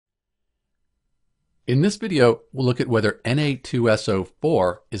In this video, we'll look at whether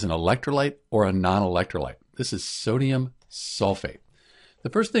Na2SO4 is an electrolyte or a non-electrolyte. This is sodium sulfate. The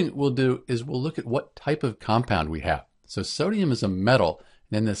first thing we'll do is we'll look at what type of compound we have. So sodium is a metal,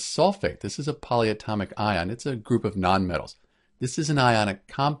 and then this sulfate, this is a polyatomic ion. It's a group of nonmetals. This is an ionic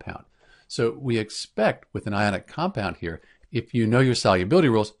compound. So we expect with an ionic compound here, if you know your solubility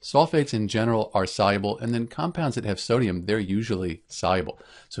rules, sulfates in general are soluble, and then compounds that have sodium, they're usually soluble.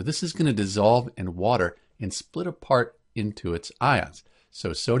 So this is going to dissolve in water and split apart into its ions.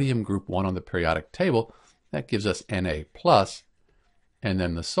 So sodium group 1 on the periodic table, that gives us Na+, and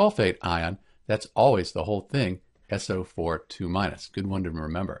then the sulfate ion, that's always the whole thing, SO4 2-. Good one to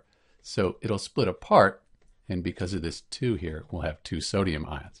remember. So it'll split apart, and because of this 2 here, we'll have 2 sodium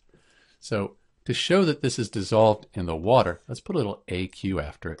ions. So to show that this is dissolved in the water, let's put a little AQ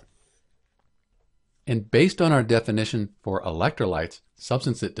after it. And based on our definition for electrolytes,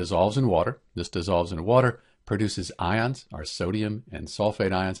 substance that dissolves in water, this dissolves in water, produces ions, our sodium and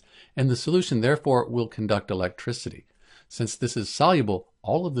sulfate ions, and the solution therefore will conduct electricity. Since this is soluble,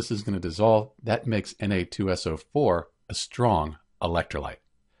 all of this is going to dissolve. That makes Na2SO4 a strong electrolyte.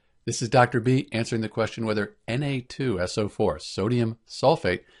 This is Dr. B answering the question whether Na2SO4, sodium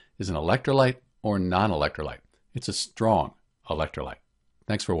sulfate, is an electrolyte or non-electrolyte. It's a strong electrolyte.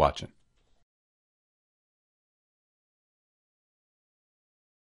 Thanks for watching.